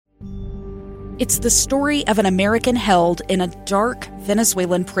It's the story of an American held in a dark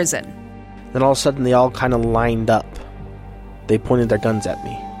Venezuelan prison. Then all of a sudden they all kind of lined up. They pointed their guns at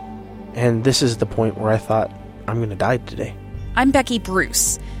me. And this is the point where I thought, I'm going to die today. I'm Becky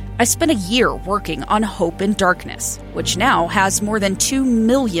Bruce. I spent a year working on Hope in Darkness, which now has more than 2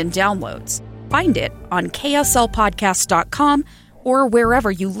 million downloads. Find it on kslpodcast.com or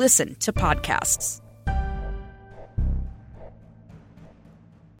wherever you listen to podcasts.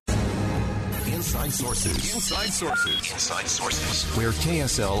 Inside Sources. Inside Sources. Inside Sources. Where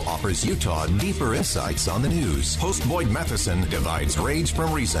KSL offers Utah deeper insights on the news. Host Boyd Matheson divides rage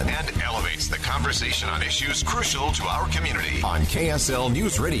from reason and elevates the conversation on issues crucial to our community. On KSL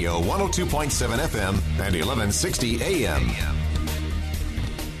News Radio 102.7 FM and 1160 AM.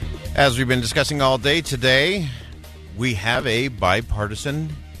 As we've been discussing all day today, we have a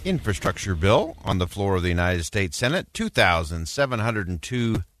bipartisan infrastructure bill on the floor of the United States Senate,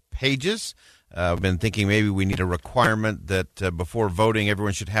 2,702 pages. I've been thinking maybe we need a requirement that before voting,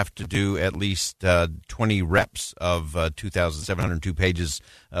 everyone should have to do at least 20 reps of 2,702 pages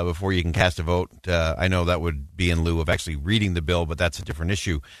before you can cast a vote. I know that would be in lieu of actually reading the bill, but that's a different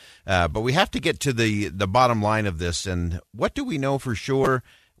issue. But we have to get to the bottom line of this. And what do we know for sure?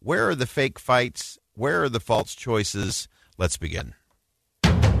 Where are the fake fights? Where are the false choices? Let's begin.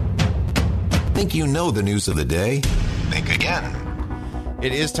 Think you know the news of the day? Think again.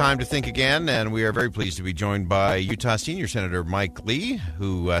 It is time to think again, and we are very pleased to be joined by Utah Senior Senator Mike Lee,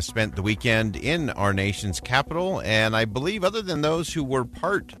 who spent the weekend in our nation's capital, and I believe other than those who were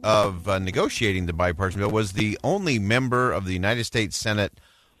part of negotiating the bipartisan bill, was the only member of the United States Senate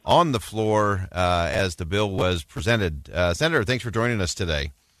on the floor as the bill was presented. Senator, thanks for joining us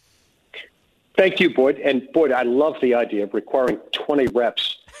today. Thank you, Boyd. And Boyd, I love the idea of requiring 20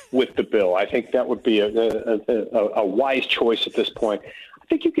 reps with the bill. I think that would be a wise choice at this point. I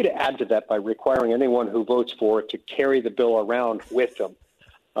think you could add to that by requiring anyone who votes for it to carry the bill around with them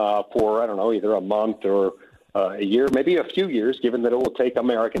for, I don't know, either a month or a year, maybe a few years, given that it will take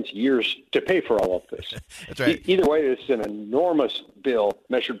Americans years to pay for all of this. That's right. Either way, this is an enormous bill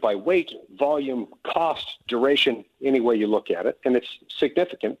measured by weight, volume, cost, duration, any way you look at it. And it's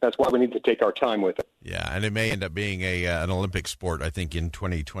significant. That's why we need to take our time with it. Yeah, and it may end up being an Olympic sport, I think, in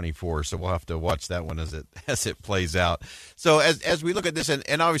 2024. So we'll have to watch that one as it plays out. So as we look at this,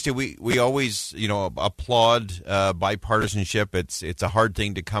 and obviously we always applaud bipartisanship. It's a hard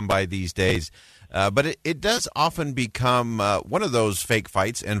thing to come by these days. But it does often become one of those fake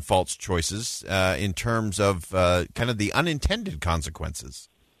fights and false choices in terms of kind of the unintended consequences.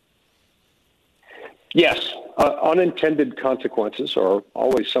 Yes, unintended consequences are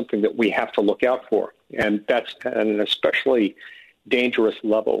always something that we have to look out for. And that's at an especially dangerous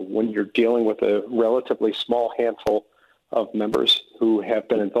level when you're dealing with a relatively small handful of members who have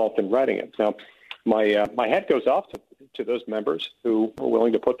been involved in writing it. Now, my hat goes off to those members who are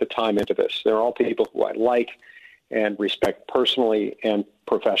willing to put the time into this. They're all people who I like and respect personally and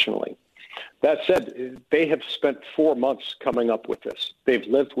professionally. That said, they have spent 4 months coming up with this. They've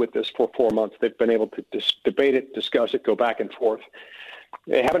lived with this for 4 months. They've been able to debate it, discuss it, go back and forth.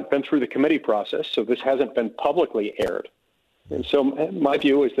 They haven't been through the committee process, so this hasn't been publicly aired. And so my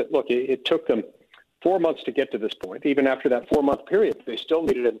view is that, look, it took them 4 months to get to this point. Even after that 4-month period, they still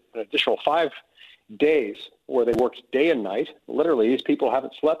needed an additional 5 days where they worked day and night. Literally, these people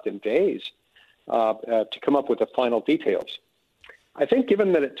haven't slept in days to come up with the final details. I think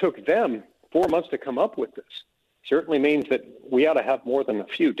given that it took them 4 months to come up with this, certainly means that we ought to have more than a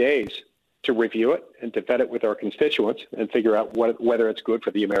few days to review it and to vet it with our constituents and figure out whether it's good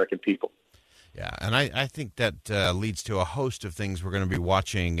for the American people. Yeah, and I think that leads to a host of things we're going to be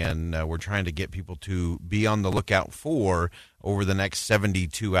watching, and we're trying to get people to be on the lookout for over the next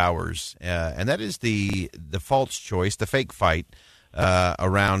 72 hours. And that is the false choice, the fake fight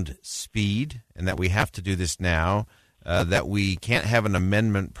around speed, and that we have to do this now, that we can't have an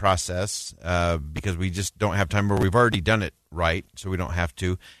amendment process because we just don't have time, or we've already done it right, so we don't have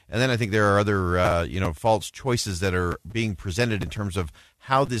to. And then I think there are other false choices that are being presented in terms of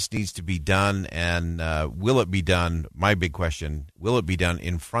how this needs to be done, and will it be done? My big question, will it be done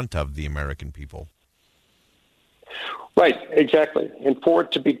in front of the American people? Right, exactly. And for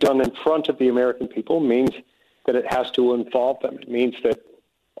it to be done in front of the American people means that it has to involve them. It means that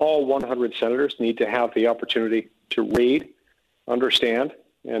all 100 senators need to have the opportunity to read, understand,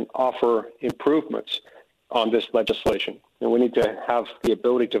 and offer improvements on this legislation. And we need to have the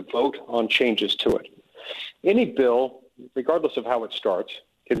ability to vote on changes to it. Any bill, regardless of how it starts,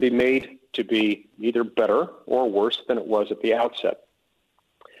 can be made to be either better or worse than it was at the outset.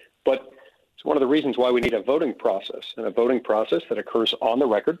 But it's one of the reasons why we need a voting process, and a voting process that occurs on the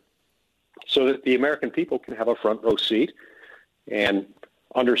record, so that the American people can have a front row seat and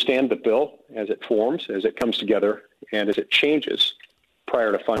understand the bill as it forms, as it comes together, and as it changes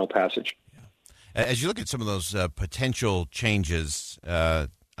prior to final passage. As you look at some of those potential changes,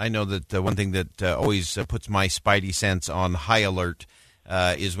 I know that one thing that always puts my spidey sense on high alert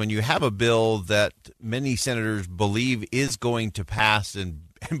is when you have a bill that many senators believe is going to pass and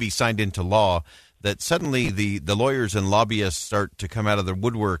be signed into law, that suddenly the lawyers and lobbyists start to come out of the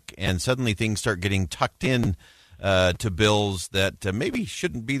woodwork, and suddenly things start getting tucked in to bills that maybe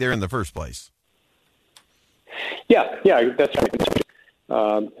shouldn't be there in the first place. Yeah, that's right.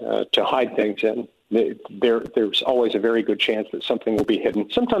 To hide things in. There's always a very good chance that something will be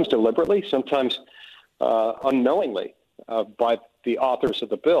hidden, sometimes deliberately, sometimes unknowingly by the authors of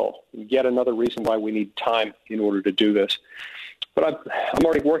the bill. Yet another reason why we need time in order to do this. But I'm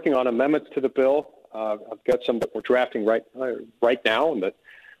already working on amendments to the bill. I've got some that we're drafting right now, and that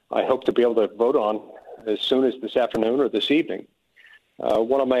I hope to be able to vote on as soon as this afternoon or this evening.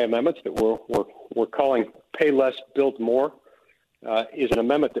 One of my amendments that we're calling "Pay Less, Build More" is an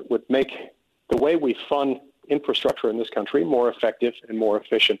amendment that would make the way we fund infrastructure in this country more effective and more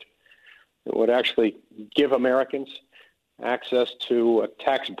efficient. It would actually give Americans access to a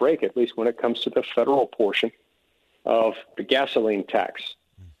tax break, at least when it comes to the federal portion of the gasoline tax,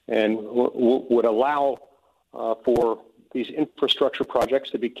 and would allow for these infrastructure projects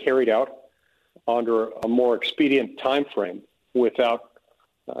to be carried out under a more expedient time frame without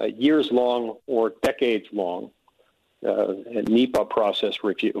years-long or decades-long NEPA process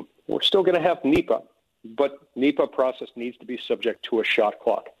review. We're still going to have NEPA, but NEPA process needs to be subject to a shot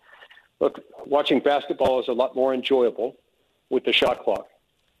clock. Look, watching basketball is a lot more enjoyable with the shot clock.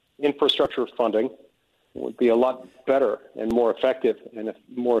 Infrastructure funding would be a lot better and more effective and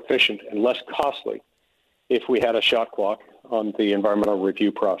more efficient and less costly if we had a shot clock on the environmental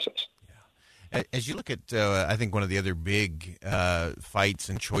review process. As you look at, I think one of the other big fights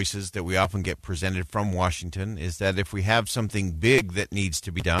and choices that we often get presented from Washington is that if we have something big that needs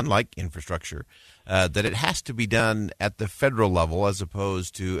to be done, like infrastructure, that it has to be done at the federal level as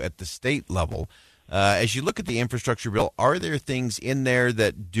opposed to at the state level. As you look at the infrastructure bill, are there things in there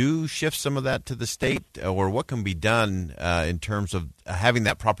that do shift some of that to the state, or what can be done in terms of having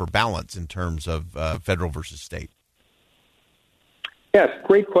that proper balance in terms of federal versus state? Yeah,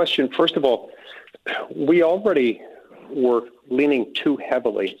 great question. First of all, we already were leaning too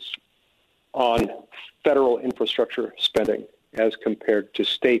heavily on federal infrastructure spending as compared to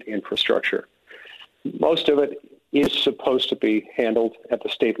state infrastructure. Most of it is supposed to be handled at the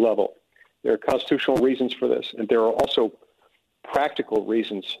state level. There are constitutional reasons for this, and there are also practical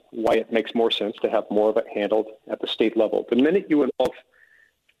reasons why it makes more sense to have more of it handled at the state level. The minute you involve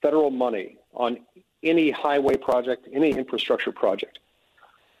federal money on any highway project, any infrastructure project,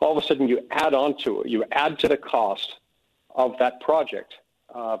 all of a sudden you add on to it. You add to the cost of that project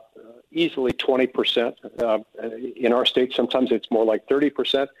easily 20%. In our state, sometimes it's more like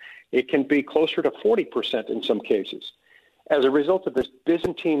 30%. It can be closer to 40% in some cases. As a result of this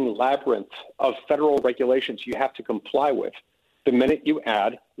Byzantine labyrinth of federal regulations you have to comply with, the minute you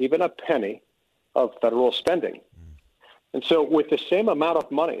add even a penny of federal spending. And so with the same amount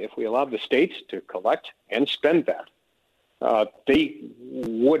of money, if we allowed the states to collect and spend that, they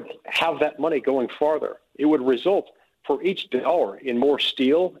would have that money going farther. It would result for each dollar in more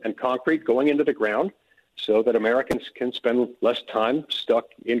steel and concrete going into the ground so that Americans can spend less time stuck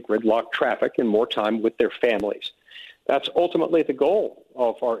in gridlock traffic and more time with their families. That's ultimately the goal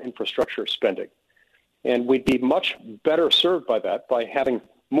of our infrastructure spending. And we'd be much better served by that by having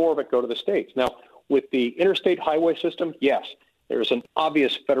more of it go to the states. Now, with the interstate highway system, yes, there's an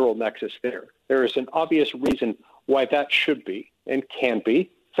obvious federal nexus there. There is an obvious reason why that should be and can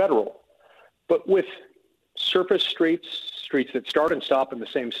be federal. But with surface streets that start and stop in the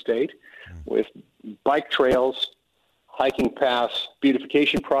same state, with bike trails, hiking paths,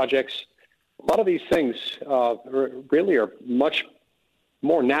 beautification projects, a lot of these things really are much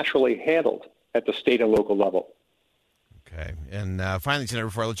more naturally handled at the state and local level. Okay. And finally, Senator,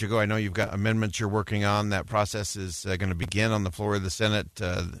 before I let you go, I know you've got amendments you're working on. That process is going to begin on the floor of the Senate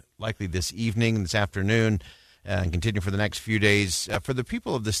likely this evening, this afternoon, and continue for the next few days. For the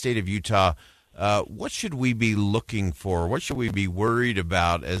people of the state of Utah, what should we be looking for? What should we be worried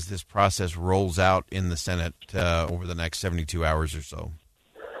about as this process rolls out in the Senate over the next 72 hours or so?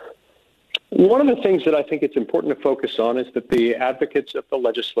 One of the things that I think it's important to focus on is that the advocates of the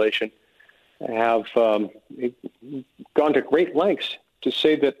legislation have gone to great lengths to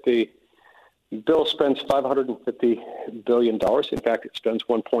say that the bill spends $550 billion. In fact, it spends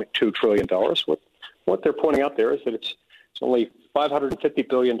 $1.2 trillion. What they're pointing out there is that it's only $550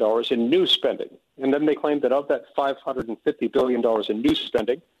 billion in new spending. And then they claim that of that $550 billion in new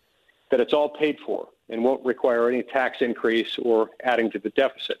spending, that it's all paid for and won't require any tax increase or adding to the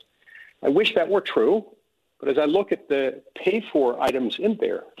deficit. I wish that were true, but as I look at the paid-for items in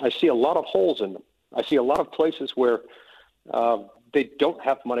there, I see a lot of holes in them. I see a lot of places where they don't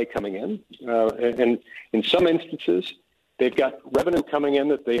have money coming in, and in some instances, they've got revenue coming in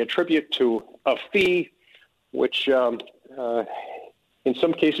that they attribute to a fee, which in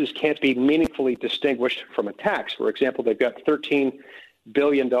some cases can't be meaningfully distinguished from a tax. For example, they've got $13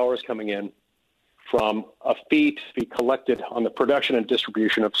 billion coming in from a fee to be collected on the production and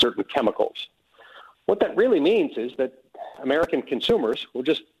distribution of certain chemicals. What that really means is that American consumers will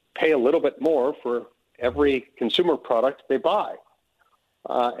just pay a little bit more for every consumer product they buy.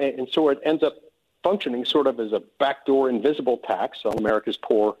 And so it ends up functioning sort of as a backdoor invisible tax on America's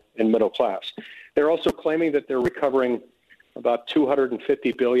poor and middle class. They're also claiming that they're recovering about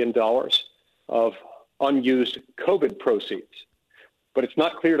 $250 billion of unused COVID proceeds. But it's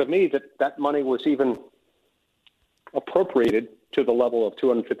not clear to me that that money was even appropriated to the level of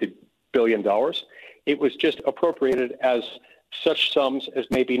 $250 billion. It was just appropriated as such sums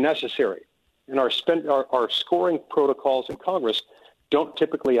as may be necessary. And our scoring protocols in Congress don't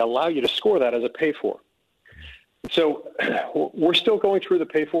typically allow you to score that as a pay-for. So we're still going through the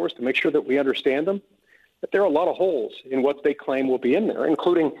pay-fors to make sure that we understand them. But there are a lot of holes in what they claim will be in there,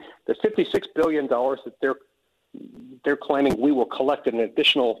 including the $56 billion that they're claiming we will collect an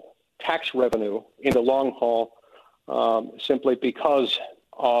additional tax revenue in the long haul simply because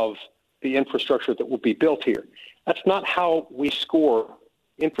of the infrastructure that will be built here. That's not how we score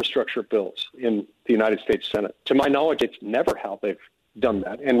infrastructure bills in the United States Senate. To my knowledge, it's never how they've done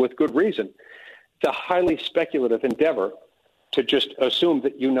that, and with good reason. It's a highly speculative endeavor to just assume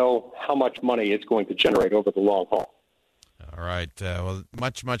that you know how much money it's going to generate over the long haul. All right. Well,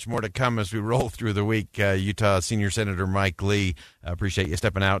 much more to come as we roll through the week. Utah Senior Senator Mike Lee, appreciate you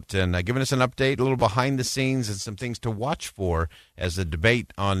stepping out and giving us an update, a little behind the scenes, and some things to watch for as the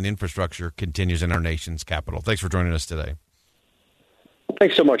debate on infrastructure continues in our nation's capital. Thanks for joining us today.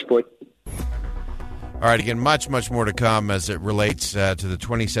 Thanks so much, Boyd. All right, again, much more to come as it relates to the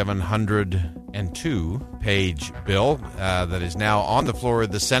 2,702-page bill that is now on the floor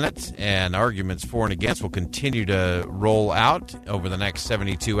of the Senate, and arguments for and against will continue to roll out over the next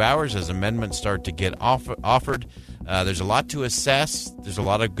 72 hours as amendments start to get offered. There's a lot to assess. There's a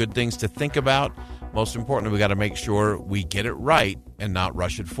lot of good things to think about. Most importantly, we got to make sure we get it right and not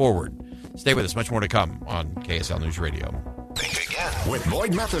rush it forward. Stay with us. Much more to come on KSL News Radio. Think again with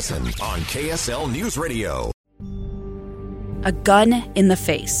Boyd Matheson on KSL News Radio. A gun in the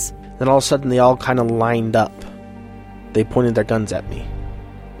face. Then all of a sudden they all kind of lined up. They pointed their guns at me.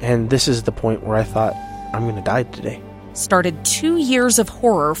 And this is the point where I thought, I'm going to die today. Started 2 years of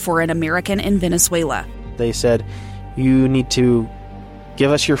horror for an American in Venezuela. They said, you need to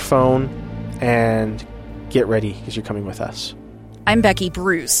give us your phone and get ready because you're coming with us. I'm Becky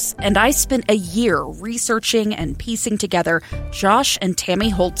Bruce, and I spent a year researching and piecing together Josh and Tammy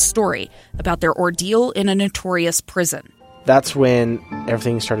Holt's story about their ordeal in a notorious prison. That's when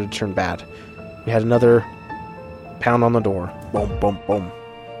everything started to turn bad. We had another pound on the door. Boom, boom, boom.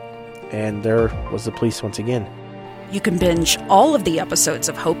 And there was the police once again. You can binge all of the episodes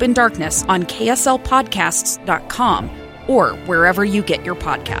of Hope in Darkness on KSLpodcasts.com or wherever you get your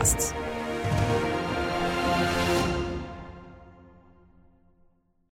podcasts.